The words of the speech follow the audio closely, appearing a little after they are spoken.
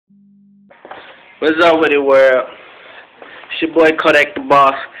What's up with it, world? It's your boy Kodakk the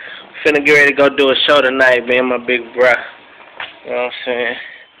boss. Finna get ready to go do a show tonight, man, my big bruh. You know what I'm saying?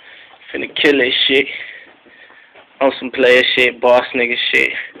 Finna kill this shit. On some player shit, boss nigga shit.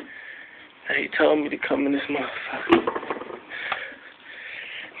 Now he told me to come in this motherfucker.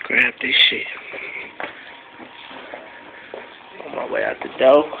 Grab this shit. On my way out the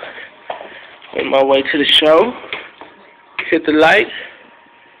door. On my way to the show. Hit the lights.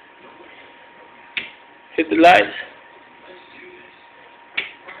 Hit the lights.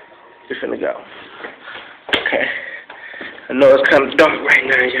 We're finna go. Okay. I know it's kind of dark right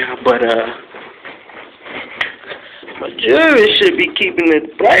now, y'all, but my jewelry should be keeping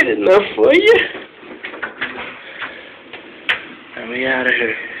it bright enough for you. And we out of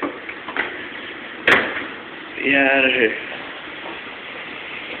here. We out of here.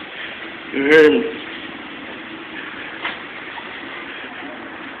 You heard me?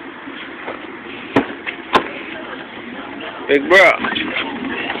 Big bro,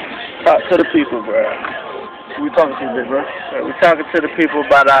 talk to the people, bro. Who we talking to, big bro? We're talking to the people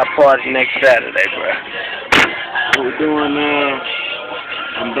about our party next Saturday, bro. What we're doing,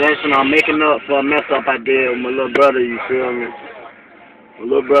 I'm blessing, I'm making up for a mess up I did with my little brother, you feel me? My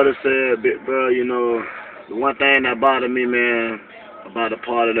little brother said, big bro, you know, the one thing that bothered me, man, about the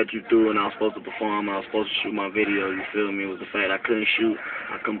party that you threw and I was supposed to perform, I was supposed to shoot my video, you feel me, was the fact I couldn't shoot,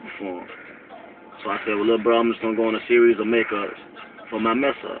 I couldn't perform. So I said, well, little bro, I'm just going to go on a series of makeups for my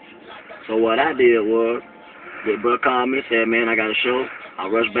mess-up. So what I did was, big bro called me and said, man, I got a show. I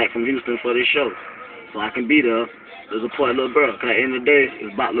rushed back from Houston for this show. So I can be there to support little bro. Because at the end of the day, it's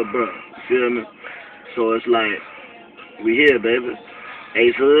about little bro. You feel me? So it's like, we here, baby.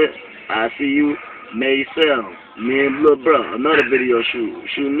 Ace Hood, I see you, May 7. Me and little bro, another video shoot.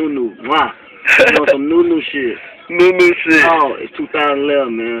 Shoot Nunu. Wow. You know, some Nunu shit. Nunu shit. Oh, it's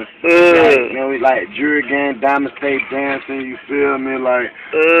 2011, man. Like, man, we like jury game, Diamond State dancing, you feel me? Like,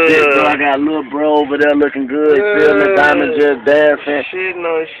 bro, I got a little bro over there looking good, you feel me? Diamond just dancing. Shit,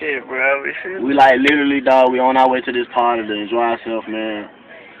 no shit, bro. We like, literally, dog, we on our way to this party to enjoy ourselves, man.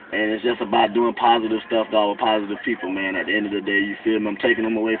 And it's just about doing positive stuff, dog, with positive people, man. At the end of the day, you feel me? I'm taking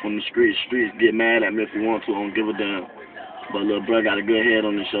them away from the streets. Streets get mad at me if you want to, I don't give a damn. But little bro got a good head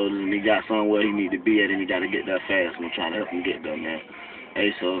on his shoulders, and he got somewhere he need to be at, and he got to get there fast. And I'm trying to help him get there, man.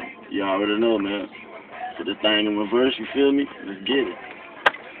 Hey, so you already know, man. Put the thing in reverse, you feel me? Let's get it.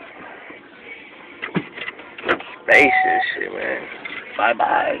 Space and shit, man.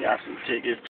 Bye-bye. Got some tickets.